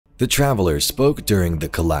The traveler spoke during the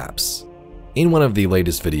collapse. In one of the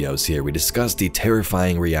latest videos here, we discussed the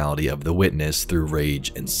terrifying reality of the witness through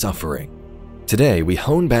rage and suffering. Today, we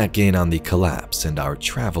hone back in on the collapse and our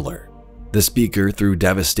traveler. The speaker, through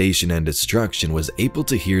devastation and destruction, was able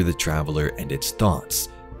to hear the traveler and its thoughts.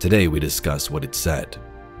 Today, we discuss what it said.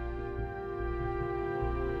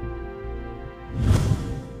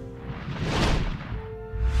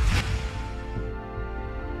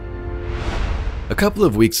 A couple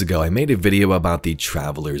of weeks ago, I made a video about the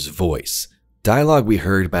traveler's voice. Dialogue we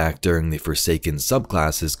heard back during the Forsaken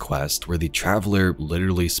subclass's quest where the traveler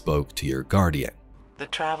literally spoke to your guardian. The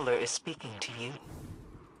traveler is speaking to you.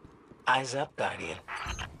 Eyes up, guardian.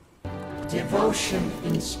 Devotion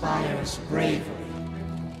inspires bravery.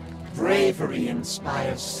 Bravery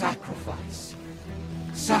inspires sacrifice.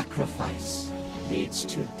 Sacrifice leads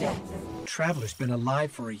to death. Traveler's been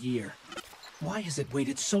alive for a year. Why has it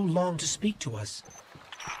waited so long to speak to us?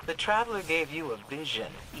 The traveler gave you a vision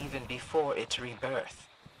even before its rebirth.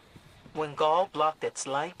 When Gaul blocked its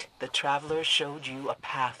light, the traveler showed you a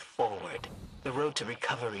path forward. The road to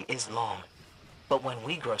recovery is long, but when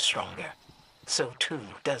we grow stronger, so too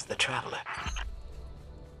does the traveler.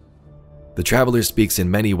 The traveler speaks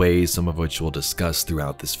in many ways, some of which we'll discuss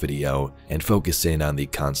throughout this video, and focus in on the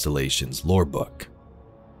Constellation's lore book.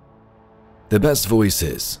 The best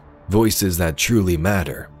voices that truly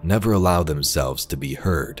matter, never allow themselves to be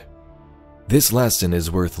heard. This lesson is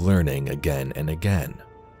worth learning again and again,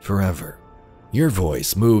 forever. Your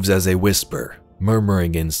voice moves as a whisper,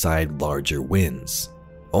 murmuring inside larger winds.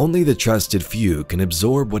 Only the trusted few can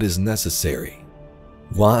absorb what is necessary.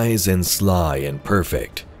 Wise and sly and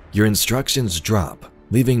perfect, your instructions drop,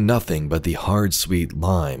 leaving nothing but the hard sweet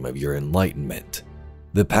lime of your enlightenment.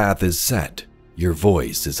 The path is set, your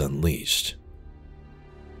voice is unleashed.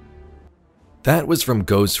 That was from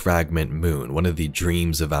Ghost Fragment Moon, one of the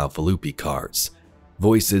Dreams of Alpha Lupi cards.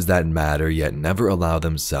 Voices that matter yet never allow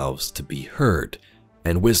themselves to be heard,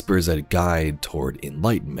 and whispers that guide toward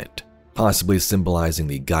enlightenment, possibly symbolizing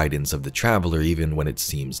the guidance of the traveler even when it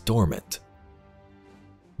seems dormant.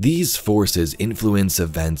 These forces influence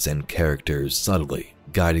events and characters subtly,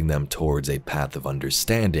 guiding them towards a path of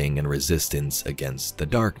understanding and resistance against the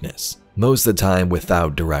darkness, most of the time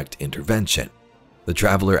without direct intervention. The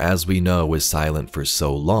traveler, as we know, was silent for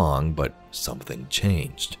so long, but something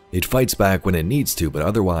changed. It fights back when it needs to, but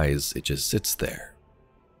otherwise it just sits there.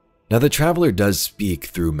 Now the traveler does speak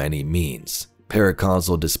through many means: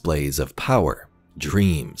 paracausal displays of power,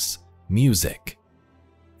 dreams, music.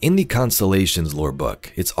 In the Constellation's lore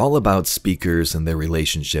book, it's all about speakers and their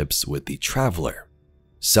relationships with the traveler.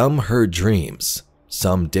 Some heard dreams,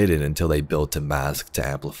 some didn't until they built a mask to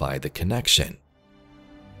amplify the connection.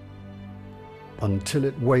 Until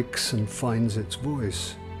it wakes and finds its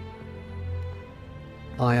voice,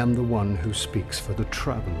 I am the one who speaks for the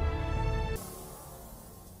traveler.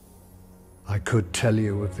 I could tell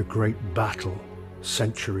you of the great battle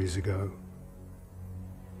centuries ago,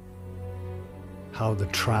 how the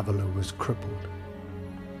traveler was crippled.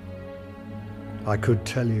 I could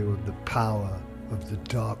tell you of the power of the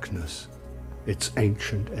darkness, its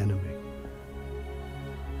ancient enemy.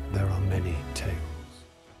 There are many tales.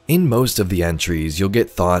 In most of the entries, you'll get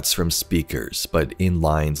thoughts from speakers, but in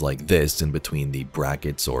lines like this, in between the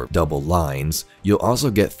brackets or double lines, you'll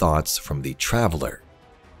also get thoughts from the traveler.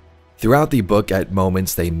 Throughout the book, at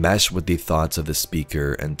moments they mesh with the thoughts of the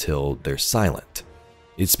speaker until they're silent.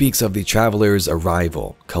 It speaks of the traveler's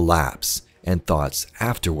arrival, collapse, and thoughts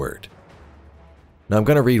afterward. Now I'm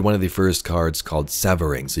going to read one of the first cards called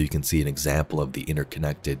Severing so you can see an example of the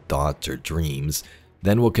interconnected thoughts or dreams.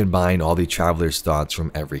 Then we'll combine all the traveler's thoughts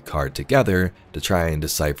from every card together to try and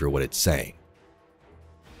decipher what it's saying.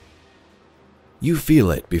 You feel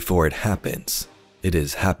it before it happens. It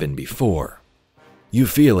has happened before. You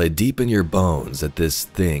feel it deep in your bones that this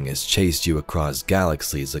thing has chased you across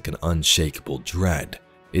galaxies like an unshakable dread.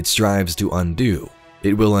 It strives to undo.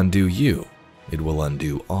 It will undo you. It will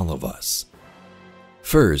undo all of us.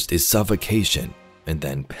 First is suffocation, and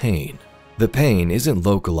then pain. The pain isn't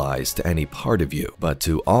localized to any part of you, but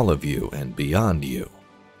to all of you and beyond you.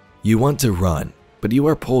 You want to run, but you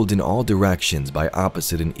are pulled in all directions by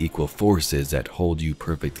opposite and equal forces that hold you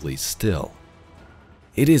perfectly still.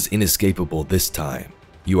 It is inescapable this time.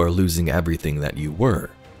 You are losing everything that you were.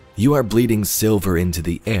 You are bleeding silver into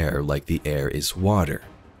the air like the air is water,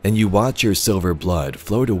 and you watch your silver blood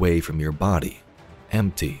float away from your body.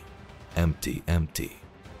 Empty, empty, empty.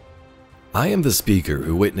 I am the speaker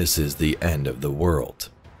who witnesses the end of the world.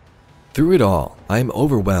 Through it all, I am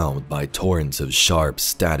overwhelmed by torrents of sharp,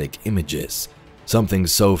 static images, something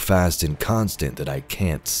so fast and constant that I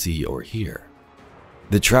can't see or hear.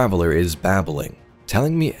 The traveler is babbling,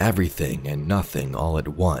 telling me everything and nothing all at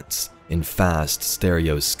once, in fast,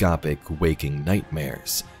 stereoscopic, waking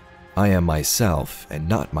nightmares. I am myself and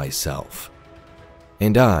not myself.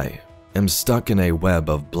 And I am stuck in a web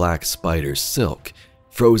of black spider silk,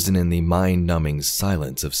 frozen in the mind-numbing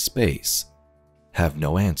silence of space. Have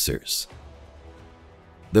no answers.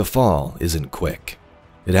 The fall isn't quick.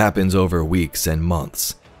 It happens over weeks and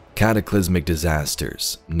months. Cataclysmic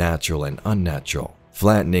disasters, natural and unnatural,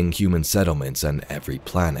 flattening human settlements on every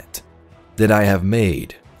planet. That I have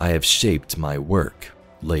made, I have shaped my work,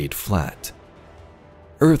 laid flat.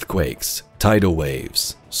 Earthquakes, tidal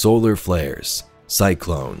waves, solar flares,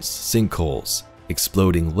 cyclones, sinkholes,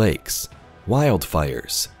 exploding lakes,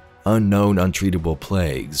 wildfires, unknown untreatable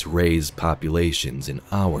plagues raise populations in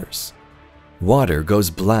hours. Water goes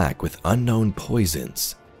black with unknown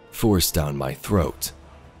poisons, forced down my throat.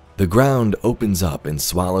 The ground opens up and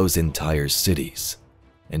swallows entire cities,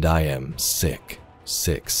 and I am sick,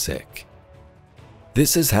 sick, sick.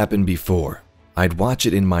 This has happened before. I'd watch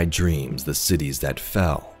it in my dreams, the cities that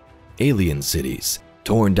fell. Alien cities,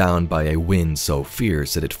 torn down by a wind so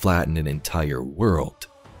fierce that it flattened an entire world,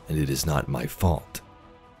 and it is not my fault.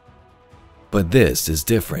 But this is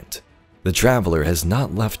different. The traveler has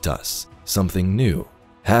not left us. Something new,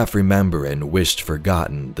 half remember and wished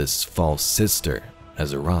forgotten, this false sister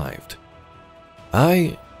has arrived.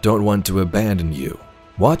 I don't want to abandon you.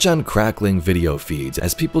 Watch on crackling video feeds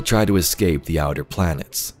as people try to escape the outer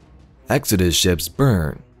planets. Exodus ships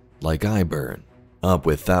burn, like I burn, up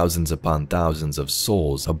with thousands upon thousands of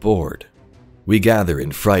souls aboard. We gather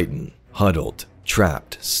in frightened, huddled,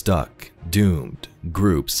 trapped, stuck, doomed,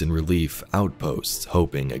 groups in relief outposts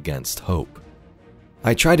hoping against hope.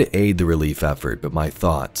 I try to aid the relief effort, but my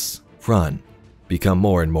thoughts, run, become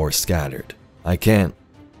more and more scattered. I can't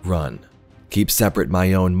run, keep separate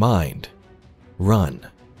my own mind. Run,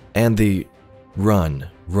 and the run,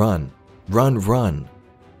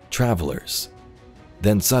 travelers.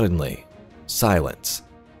 Then suddenly, silence,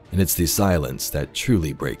 and it's the silence that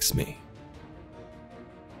truly breaks me.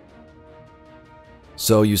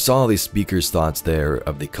 So you saw the speaker's thoughts there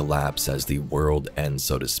of the collapse as the world ends,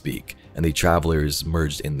 so to speak, and the travelers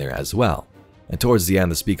merged in there as well. And towards the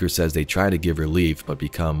end, the speaker says they try to give relief but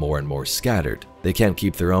become more and more scattered. They can't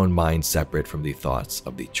keep their own minds separate from the thoughts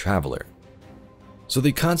of the traveler. So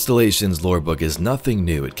the Constellations lore book is nothing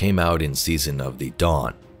new. It came out in Season of the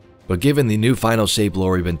Dawn. But given the new final shape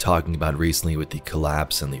lore we've been talking about recently with the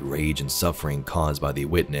collapse and the rage and suffering caused by the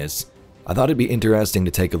Witness, I thought it'd be interesting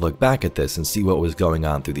to take a look back at this and see what was going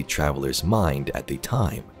on through the traveler's mind at the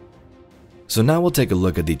time. So now we'll take a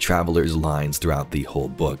look at the traveler's lines throughout the whole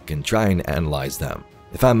book and try and analyze them.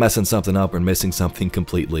 If I'm messing something up or missing something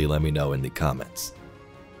completely, let me know in the comments.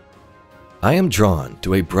 I am drawn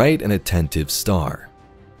to a bright and attentive star.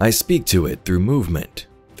 I speak to it through movement,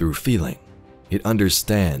 through feeling. It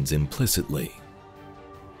understands implicitly.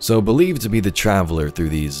 So believed to be the traveler through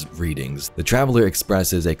these readings, the traveler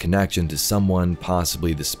expresses a connection to someone,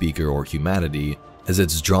 possibly the speaker or humanity, as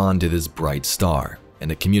it's drawn to this bright star,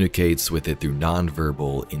 and it communicates with it through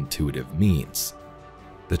non-verbal, intuitive means.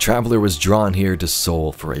 The traveler was drawn here to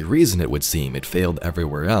Seoul for a reason, it would seem. It failed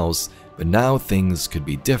everywhere else, but now things could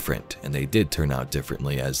be different, and they did turn out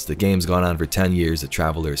differently. As the game's gone on for 10 years, the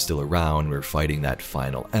traveler is still around, and we're fighting that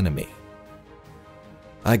final enemy.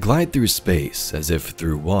 I glide through space as if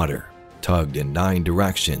through water, tugged in 9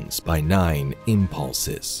 directions by 9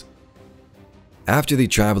 impulses. After the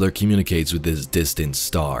traveler communicates with this distant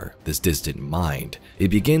star, this distant mind, it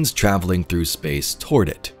begins traveling through space toward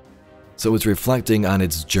it. So it's reflecting on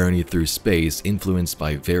its journey through space, influenced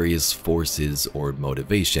by various forces or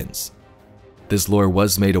motivations. This lore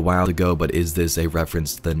was made a while ago, but is this a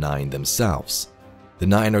reference to the 9 themselves? The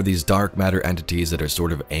 9 are these dark matter entities that are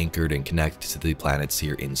sort of anchored and connected to the planets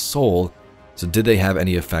here in Seoul, so did they have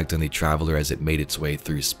any effect on the traveler as it made its way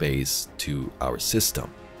through space to our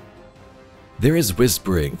system? There is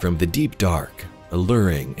whispering from the deep dark,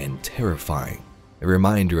 alluring and terrifying, a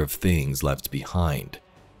reminder of things left behind,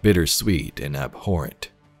 bittersweet and abhorrent.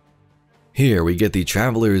 Here we get the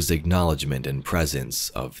traveler's acknowledgement and presence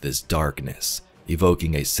of this darkness,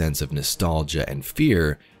 evoking a sense of nostalgia and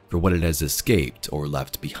fear for what it has escaped or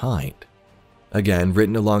left behind. Again,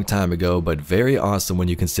 written a long time ago, but very awesome when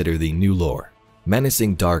you consider the new lore.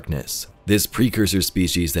 Menacing darkness, this precursor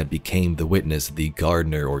species that became the Witness the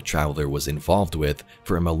gardener or traveler was involved with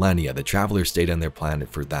for a millennia. The traveler stayed on their planet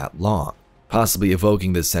for that long, possibly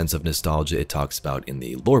evoking the sense of nostalgia it talks about in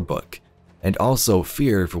the lore book, and also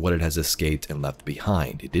fear for what it has escaped and left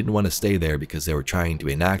behind. It didn't want to stay there because they were trying to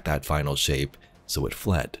enact that final shape, so it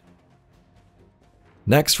fled.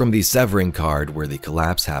 Next, from the severing card where the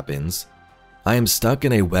collapse happens, I am stuck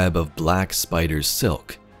in a web of black spider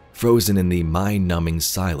silk, frozen in the mind-numbing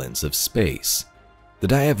silence of space.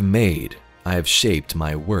 That I have made, I have shaped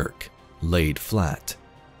my work, laid flat,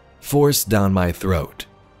 forced down my throat,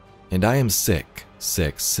 and I am sick,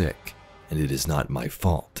 sick, sick, and it is not my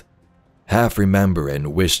fault. Half remember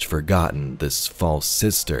and wished forgotten, this false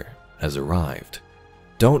sister has arrived.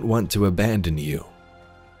 Don't want to abandon you.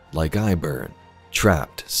 Like I burn,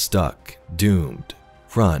 trapped, stuck, doomed.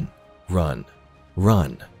 Run, run,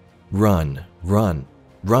 run, run, run,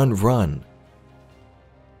 run, run.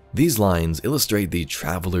 These lines illustrate the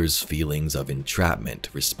traveler's feelings of entrapment,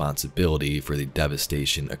 responsibility for the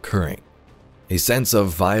devastation occurring, a sense of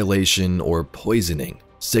violation or poisoning,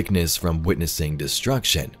 sickness from witnessing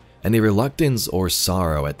destruction, and a reluctance or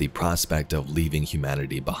sorrow at the prospect of leaving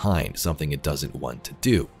humanity behind, something it doesn't want to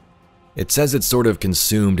do. It says it's sort of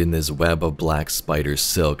consumed in this web of black spider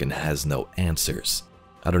silk and has no answers.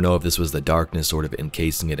 I don't know if this was the darkness sort of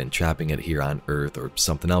encasing it and trapping it here on Earth, or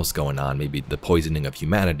something else going on, maybe the poisoning of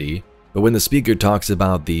humanity. But when the speaker talks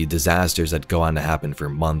about the disasters that go on to happen for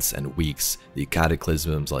months and weeks, the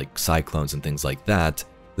cataclysms like cyclones and things like that,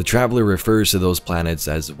 the traveler refers to those planets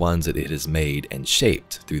as ones that it has made and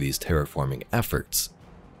shaped through these terraforming efforts.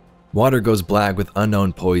 Water goes black with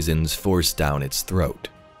unknown poisons forced down its throat.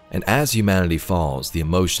 And as humanity falls, the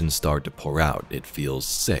emotions start to pour out. It feels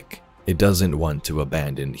sick. It doesn't want to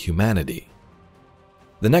abandon humanity.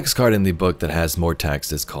 The next card in the book that has more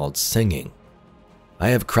text is called Singing. I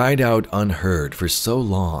have cried out unheard for so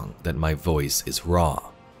long that my voice is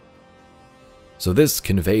raw. So this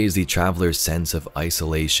conveys the traveler's sense of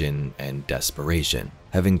isolation and desperation,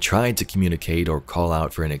 having tried to communicate or call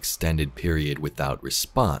out for an extended period without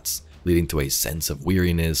response, leading to a sense of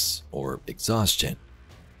weariness or exhaustion.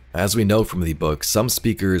 As we know from the book, some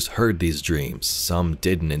speakers heard these dreams, some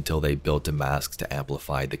didn't until they built a mask to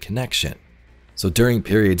amplify the connection. So during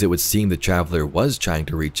periods it would seem the traveler was trying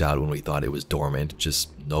to reach out when we thought it was dormant, just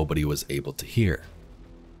nobody was able to hear.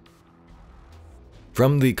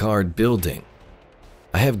 From the card Building,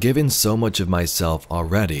 I have given so much of myself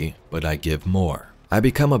already, but I give more. I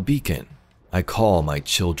become a beacon. I call my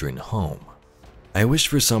children home. I wish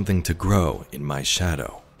for something to grow in my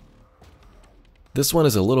shadow. This one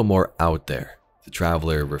is a little more out there. The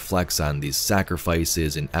traveler reflects on these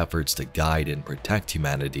sacrifices and efforts to guide and protect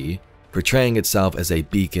humanity, portraying itself as a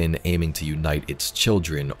beacon aiming to unite its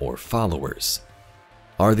children or followers.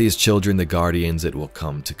 Are these children the guardians it will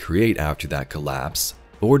come to create after that collapse,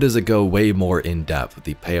 or does it go way more in depth with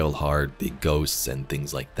the pale heart, the ghosts, and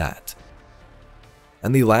things like that?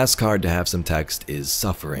 And the last card to have some text is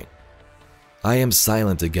Suffering. I am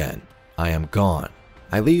silent again. I am gone.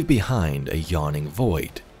 I leave behind a yawning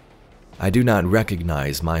void. I do not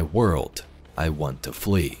recognize my world. I want to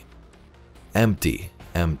flee. Empty,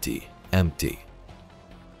 empty, empty.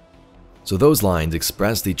 So those lines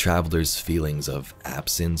express the traveler's feelings of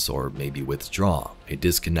absence or maybe withdrawal, a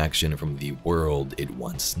disconnection from the world it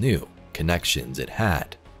once knew, connections it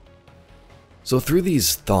had. So through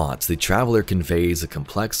these thoughts, the traveler conveys a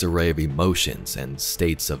complex array of emotions and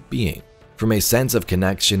states of being, from a sense of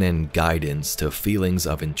connection and guidance to feelings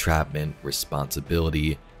of entrapment,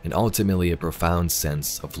 responsibility, and ultimately a profound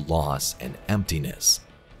sense of loss and emptiness.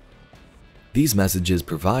 These messages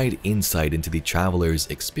provide insight into the traveler's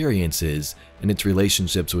experiences and its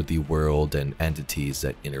relationships with the world and entities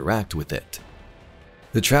that interact with it.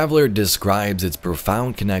 The traveler describes its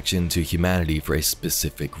profound connection to humanity for a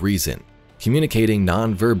specific reason, communicating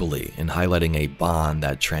non-verbally and highlighting a bond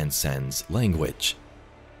that transcends language.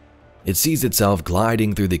 It sees itself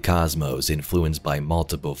gliding through the cosmos, influenced by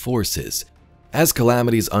multiple forces. As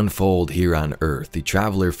calamities unfold here on Earth, the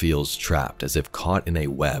traveler feels trapped, as if caught in a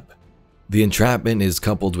web. The entrapment is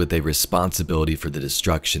coupled with a responsibility for the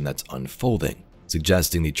destruction that's unfolding,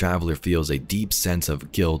 suggesting the traveler feels a deep sense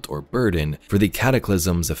of guilt or burden for the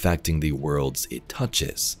cataclysms affecting the worlds it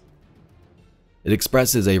touches. It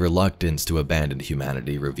expresses a reluctance to abandon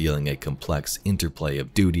humanity, revealing a complex interplay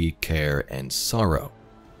of duty, care, and sorrow.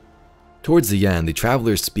 Towards the end, the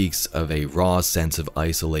traveler speaks of a raw sense of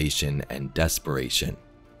isolation and desperation,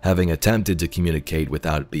 having attempted to communicate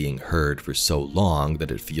without being heard for so long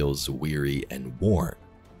that it feels weary and worn.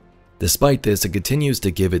 Despite this, it continues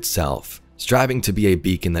to give itself, striving to be a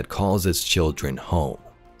beacon that calls its children home,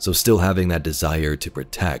 so still having that desire to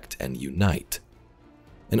protect and unite.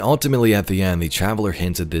 And ultimately at the end, the traveler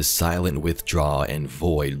hints at this silent withdrawal and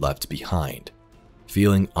void left behind,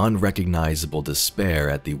 feeling unrecognizable despair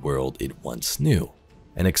at the world it once knew,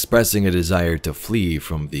 and expressing a desire to flee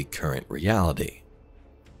from the current reality.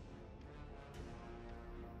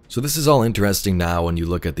 So this is all interesting now when you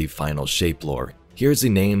look at the final shape lore. Here's the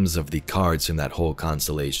names of the cards from that whole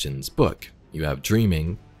constellation's book. You have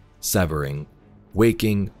dreaming, severing,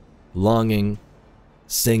 waking, longing,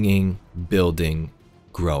 singing, building,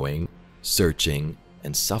 growing, searching,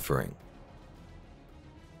 and suffering.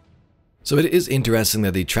 So it is interesting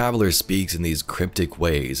that the Traveler speaks in these cryptic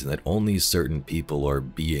ways and that only certain people or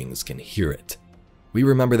beings can hear it. We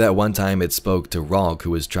remember that one time it spoke to Ralk,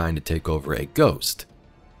 who was trying to take over a ghost.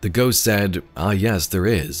 The ghost said, "Ah yes, there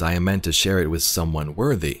is. I am meant to share it with someone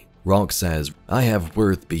worthy." Ralk says, "I have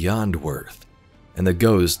worth beyond worth." And the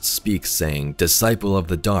ghost speaks saying, "Disciple of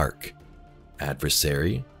the dark.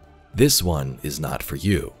 Adversary, this one is not for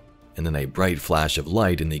you." And then a bright flash of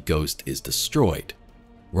light and the ghost is destroyed.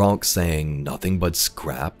 Ralk saying, "Nothing but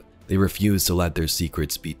scrap. They refuse to let their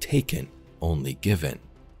secrets be taken, only given."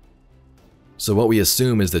 So what we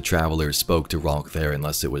assume is the Traveler spoke to Ralk there,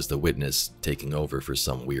 unless it was the witness taking over for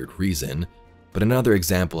some weird reason, but another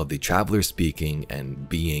example of the Traveler speaking and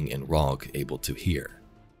being in Ralk able to hear.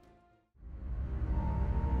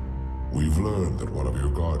 We've learned that one of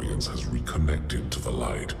your guardians has reconnected to the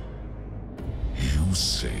light. You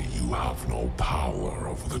say you have no power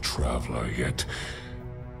over the Traveler, yet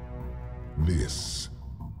this...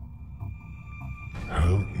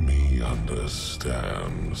 Help me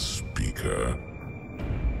understand, Speaker.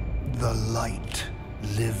 The light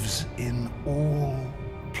lives in all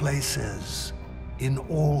places, in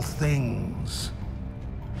all things.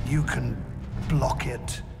 You can block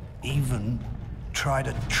it, even try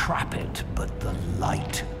to trap it, but the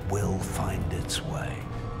light will find its way.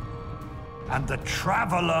 And the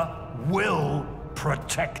Traveler will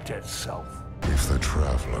protect itself. If the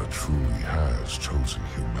Traveler truly has chosen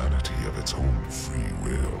humanity of its own free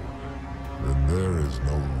will, then there is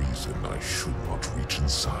no reason I should not reach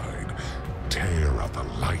inside, tear at the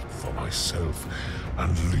light for myself,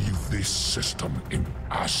 and leave this system in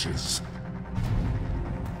ashes.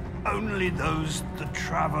 Only those the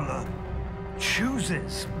Traveler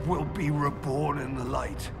chooses will be reborn in the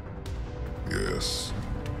light. Yes.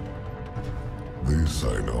 This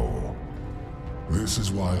I know. This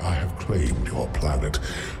is why I have claimed your planet,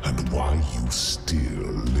 and why you still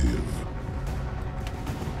live.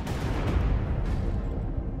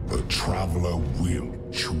 The Traveler will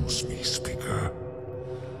choose me, Speaker.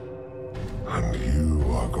 And you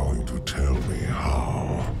are going to tell me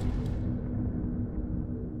how.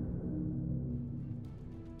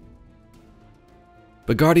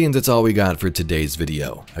 But Guardians, that's all we got for today's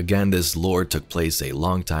video. Again, this lore took place a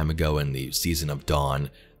long time ago in the Season of Dawn,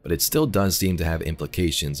 but it still does seem to have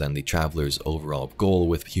implications on the Traveler's overall goal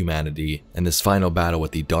with humanity and this final battle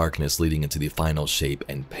with the darkness leading into the final shape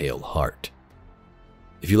and pale heart.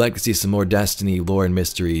 If you'd like to see some more Destiny lore and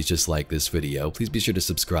mysteries just like this video, please be sure to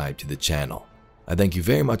subscribe to the channel. I thank you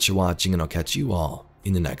very much for watching, and I'll catch you all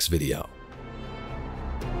in the next video.